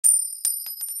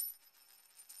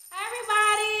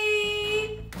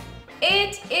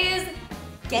It is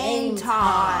Game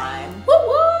time. Woo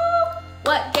woo!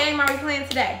 What game are we playing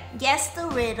today? Guess the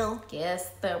riddle. Guess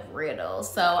the riddle.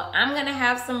 So I'm gonna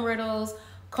have some riddles.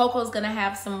 Coco's gonna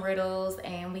have some riddles,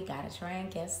 and we gotta try and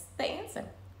guess the answer.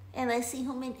 And let's see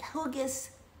who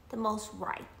gets the most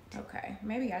right. Okay,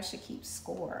 maybe I should keep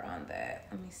score on that.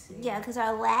 Let me see. Yeah, because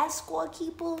our last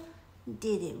scorekeeper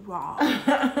did it wrong.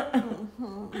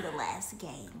 The last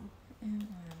game.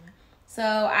 So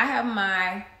I have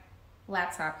my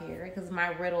laptop here because my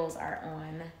riddles are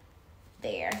on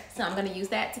there. So I'm gonna use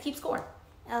that to keep score.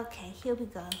 Okay, here we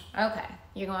go. Okay,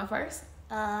 you're going first?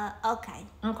 Okay.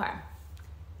 Okay.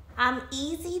 I'm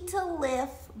easy to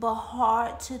lift, but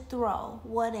hard to throw.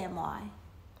 What am I?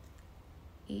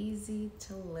 Easy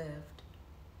to lift,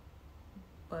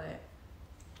 but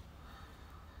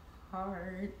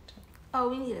hard. Oh,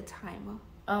 we need a timer.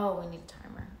 Oh, we need a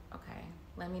timer. Okay.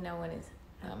 Let me know when it's,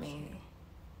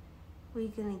 We're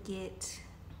gonna get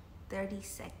 30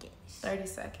 seconds. 30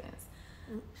 seconds.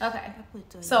 Oops. Okay.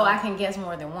 I So I can guess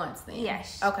more than once then?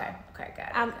 Yes. Okay. Okay, got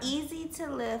it. I'm easy to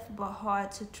lift, but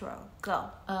hard to throw. Go.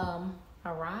 A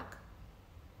rock?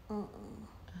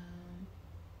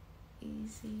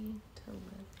 Easy to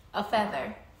lift. A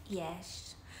feather.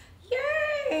 Yes.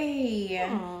 Yay!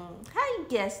 How you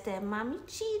guess that, Mommy?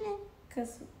 Cheating?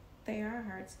 Because they are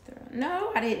hard to throw.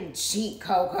 No, I didn't cheat,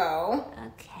 Coco.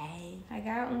 Okay. I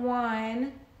got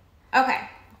one. Okay.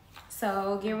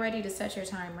 So get ready to set your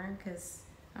timer because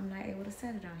I'm not able to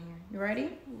set it on here. You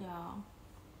ready? No.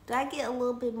 Did I get a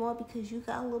little bit more because you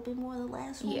got a little bit more than the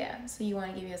last one? Yeah. So you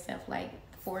want to give yourself like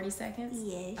 40 seconds?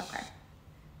 Yes. Okay.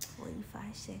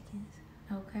 45 seconds.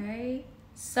 Okay.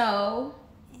 So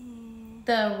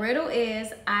the riddle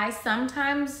is, I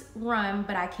sometimes run,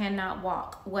 but I cannot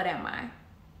walk. What am I?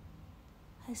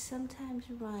 I sometimes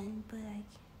run, but I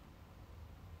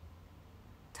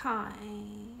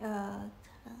time.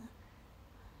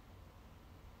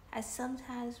 I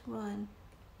sometimes run,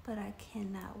 but I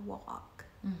cannot walk.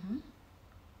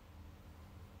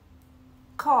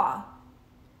 Car.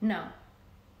 No.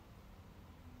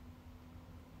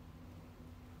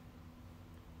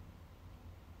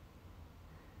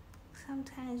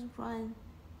 Sometimes run.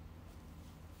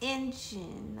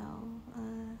 Engine. No.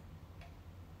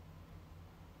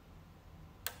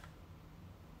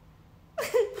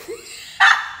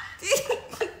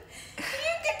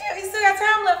 You still got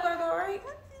time left, Coco, right?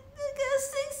 I got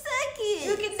 6 seconds.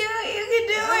 You can do it. You can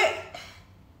do it.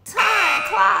 Time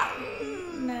clock.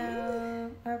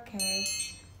 No. Okay.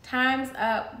 Time's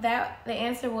up. The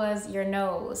answer was your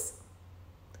nose.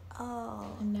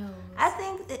 Oh. Nose. I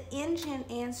think the engine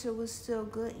answer was still a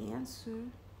good answer.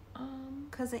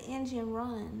 Because the engine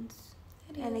runs.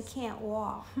 And it can't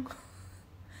walk.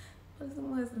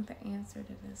 Wasn't the answer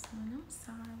to this one. I'm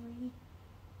sorry.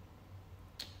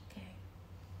 Okay.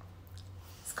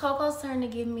 It's Coco's turn to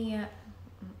give me a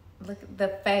look at the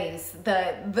face.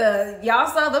 The y'all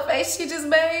saw the face she just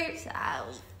made?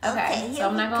 Sorry. Okay, so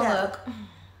I'm not gonna look.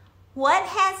 What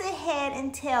has a head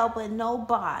and tail but no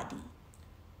body?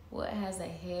 What has a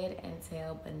head and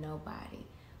tail but no body?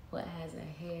 What has a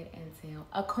head and tail?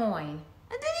 A coin.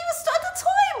 I didn't even start the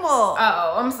timer.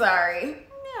 Oh, I'm sorry.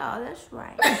 No, that's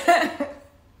right.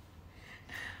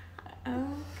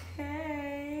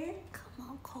 Okay. Come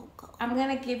on, Coco. I'm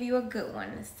gonna give you a good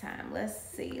one this time. Let's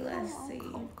see.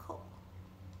 Coco.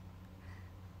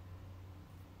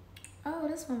 Oh,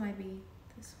 this one might be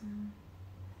this one.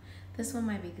 This one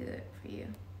might be good for you.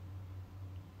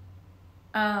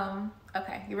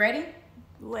 Okay, you ready?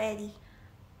 Ready.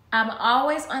 I'm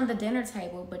always on the dinner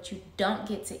table, but you don't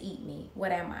get to eat me.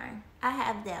 What am I? I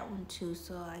have that one too,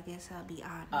 so I guess I'll be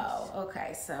honest. Oh,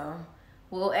 okay. So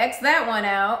we'll X that one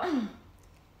out.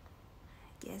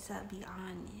 Guess I'll be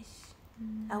honest.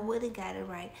 I would have got it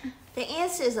right. The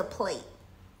answer is a plate.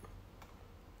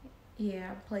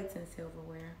 Yeah, plates and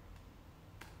silverware.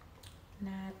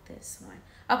 Not this one.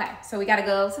 Okay, so we gotta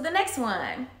go to the next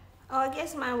one. Oh, I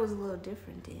guess mine was a little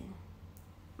different then.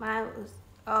 Mine was,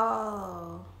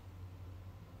 oh.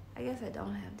 I guess I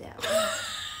don't have that one.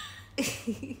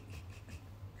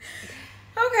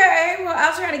 Okay, well,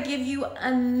 I'll try to give you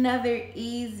another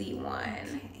easy one.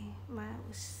 Okay, mine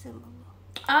was similar.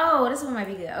 Oh, this one might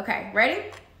be good. Okay,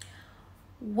 ready?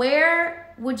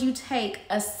 Where would you take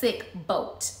a sick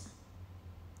boat?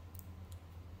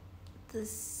 The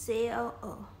sail,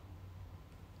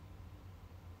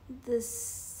 the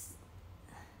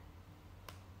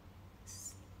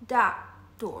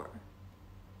dock door.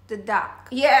 The dock.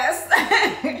 Yes.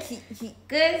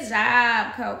 Good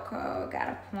job, Coco. Got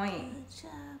a point. Good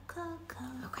job, Coco.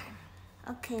 Okay.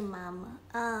 Okay, Mama.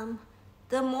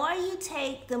 The more you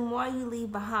take, the more you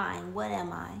leave behind. What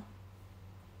am I?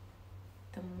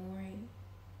 The more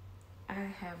I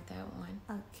have that one.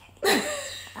 Okay.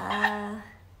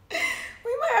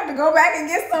 We might have to go back and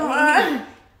get some.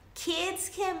 Kids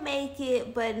can make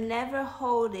it, but never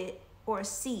hold it or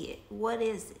see it. What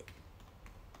is it?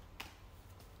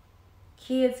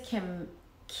 Kids can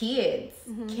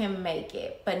make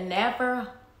it, but never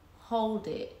hold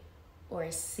it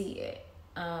or see it.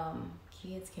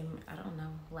 Kids can, I don't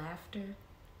know, laughter.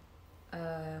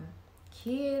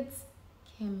 Kids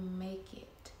can make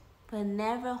it, but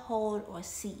never hold or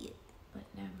see it. but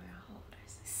never hold or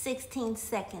see it. 16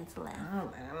 seconds left.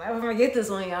 Oh man, I'm never gonna get this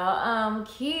one, y'all.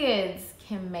 Kids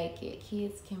can make it.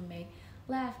 Kids can make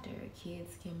laughter.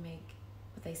 Kids can make,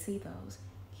 but they see those.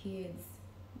 Kids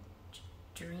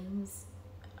dreams.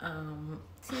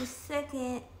 2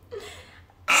 seconds.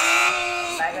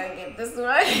 I'm not gonna get this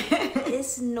one.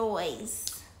 It's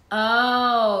noise.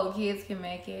 Oh, kids can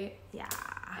make it. Yeah.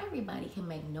 Everybody can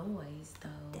make noise though.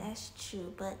 That's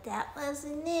true, but that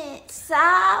wasn't it.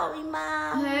 Sorry,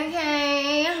 Mom.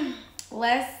 Okay,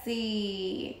 let's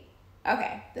see.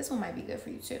 Okay, this one might be good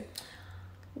for you too.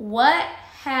 What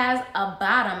has a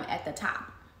bottom at the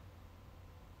top?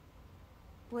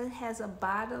 What has a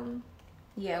bottom?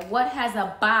 Yeah, what has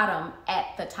a bottom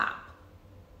at the top?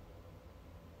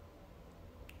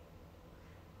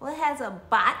 What has a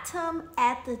bottom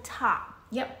at the top?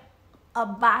 Yep. A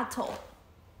bottle.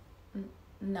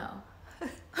 No.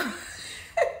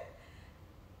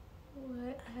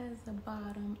 What has a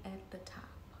bottom at the top?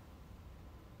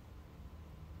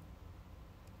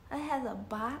 It has a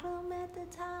bottom at the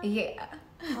top? Yeah.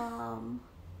 Um.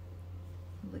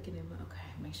 I'm looking at my,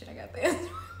 okay, make sure I got the answer.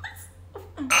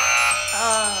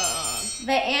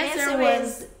 The answer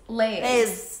was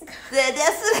legs.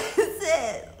 That's what it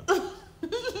said.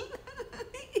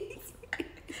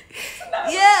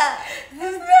 Yeah.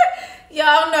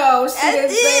 Y'all know she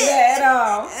didn't say that at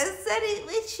all. I said it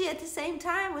with you at the same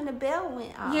time when the bell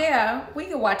went off. Yeah, we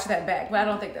could watch that back, but I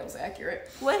don't think that was accurate.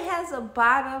 What has a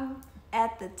bottom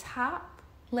at the top?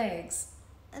 Legs.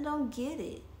 I don't get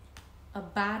it. A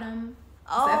bottom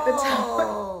at the top.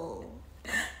 Oh.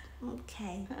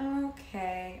 Okay.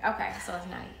 Okay. Okay, so it's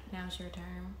night. Now it's your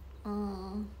turn.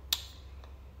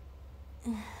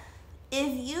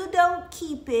 If you don't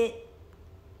keep it,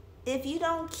 if you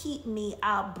don't keep me,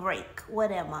 I'll break.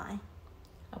 What am I?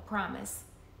 A promise.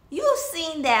 You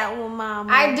seen that one,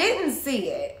 Mama. I didn't see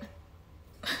it.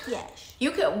 Yes.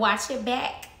 You could watch it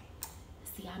back.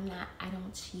 See, I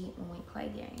don't cheat when we play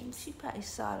games. She probably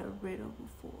saw the riddle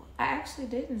before. I actually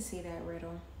didn't see that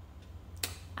riddle.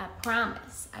 I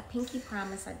promise. I pinky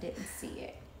promise I didn't see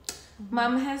it.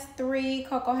 Mama has 3.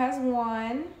 Coco has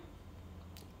 1.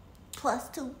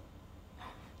 +2.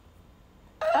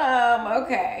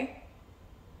 Okay.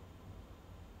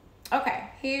 Okay,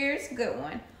 here's a good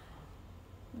one.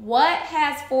 What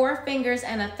has 4 fingers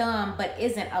and a thumb but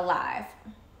isn't alive?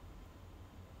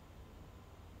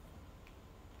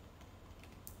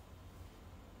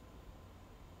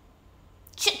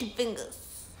 Chicken fingers.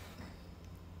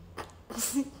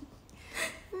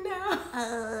 No.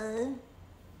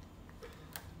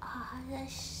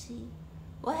 Let's see.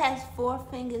 What has 4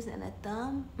 fingers and a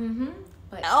thumb?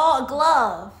 But Oh, a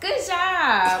glove. good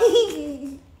job.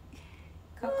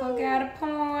 Coco got a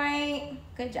point.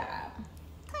 Good job.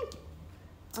 Thank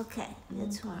you. Okay,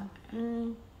 that's one.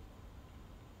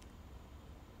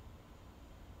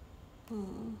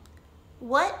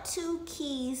 What 2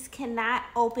 keys cannot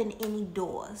open any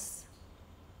doors?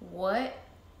 What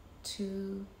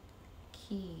 2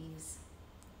 keys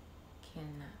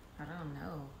can, I don't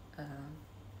know,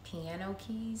 piano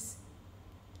keys?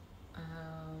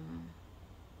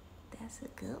 That's a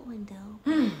good one though.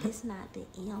 It's not the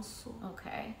answer.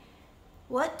 Okay.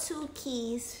 What 2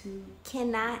 keys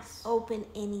cannot open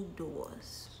any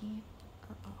doors?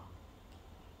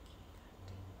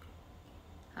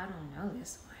 I don't know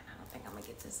this one. I don't think I'm gonna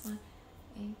get this one.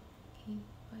 I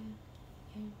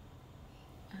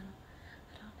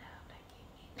don't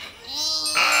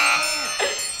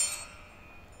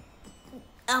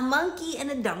know. A monkey and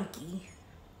a donkey.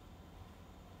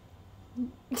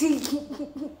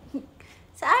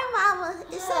 Sorry, Mama.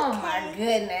 It's okay. Oh my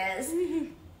goodness.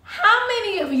 How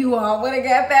many of you all would have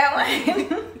got that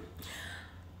one?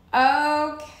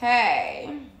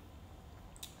 Okay.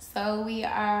 So we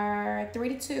are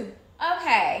 3-2.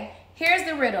 Okay, here's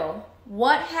the riddle.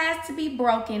 What has to be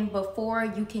broken before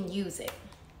you can use it?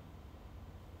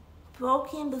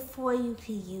 Broken before you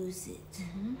can use it.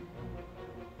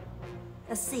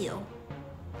 A seal.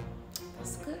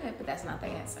 That's good, but that's not the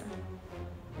answer.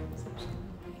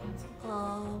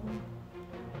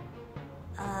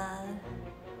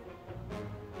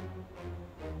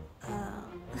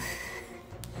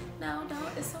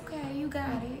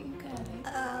 got it. You got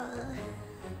it.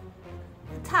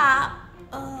 Top.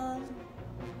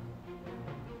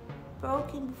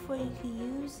 Broken before you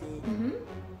can use it.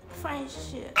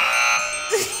 Friendship.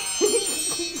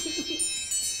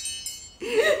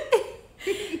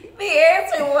 The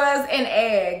answer was an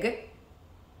egg.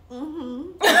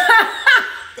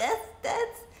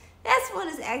 That's what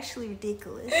is actually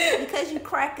ridiculous. Because you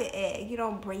crack an egg, you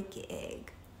don't break an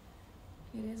egg.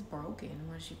 It is broken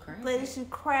once you crack it. But if you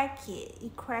crack it, you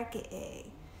crack an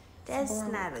egg. That's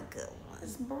not a good one.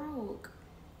 It's broke.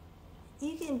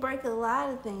 You can break a lot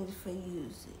of things before you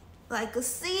use it. Like a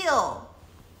seal.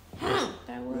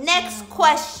 Next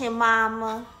question,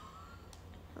 mama.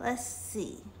 Let's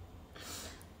see.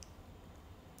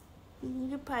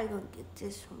 You're probably going to get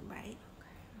this one right.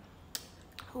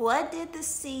 What did the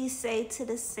sea say to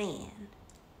the sand?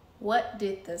 What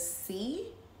did the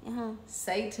sea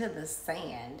say to the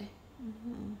sand?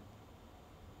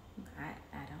 I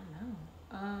don't know.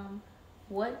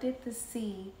 What did the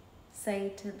sea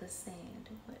say to the sand?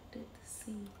 What did the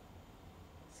sea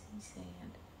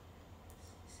sand?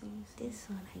 This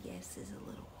one, I guess, is a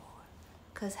little hard.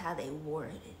 Because how they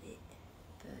worded it.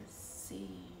 The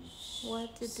sea.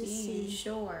 What did the sea?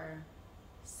 Shore.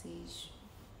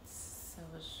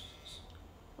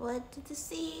 What did the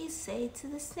sea say to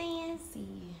the sand?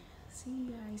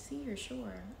 I see your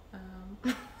shore.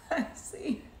 I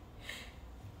see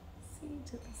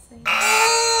to the sand.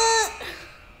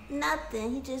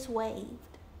 Nothing. He just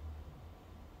waved.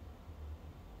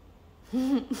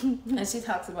 And she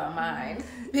talks about mine.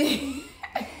 He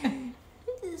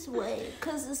just waved.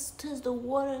 Because the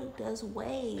water does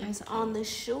waves on the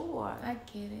shore. I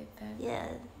get it. Yeah.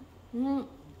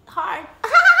 Hard.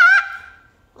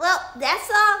 Well, that's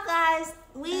all, guys.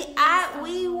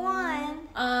 We won.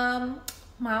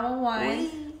 Mama won.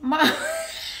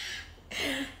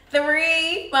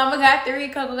 Three. Mama got 3.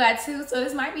 Coco got 2. So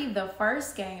this might be the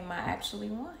first game I actually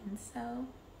won. So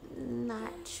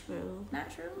not true. Not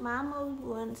true. Mama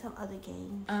won some other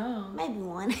games. Oh, maybe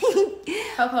one.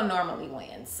 Coco normally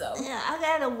wins. So yeah,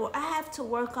 I have to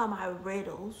work on my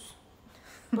riddles.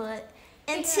 But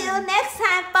until next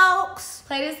time, folks.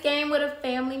 Play this game with a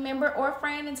family member or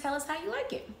friend and tell us how you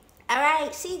like it. All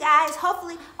right. See, guys.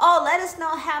 Hopefully. Oh, let us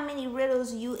know how many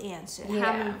riddles you answered. Yeah.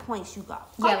 How many points you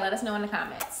got. Yeah, let us know in the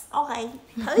comments. Okay.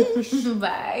 Peace.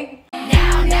 Bye.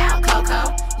 Now,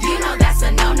 Coco, you know that's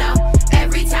a no-no.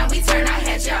 Every time we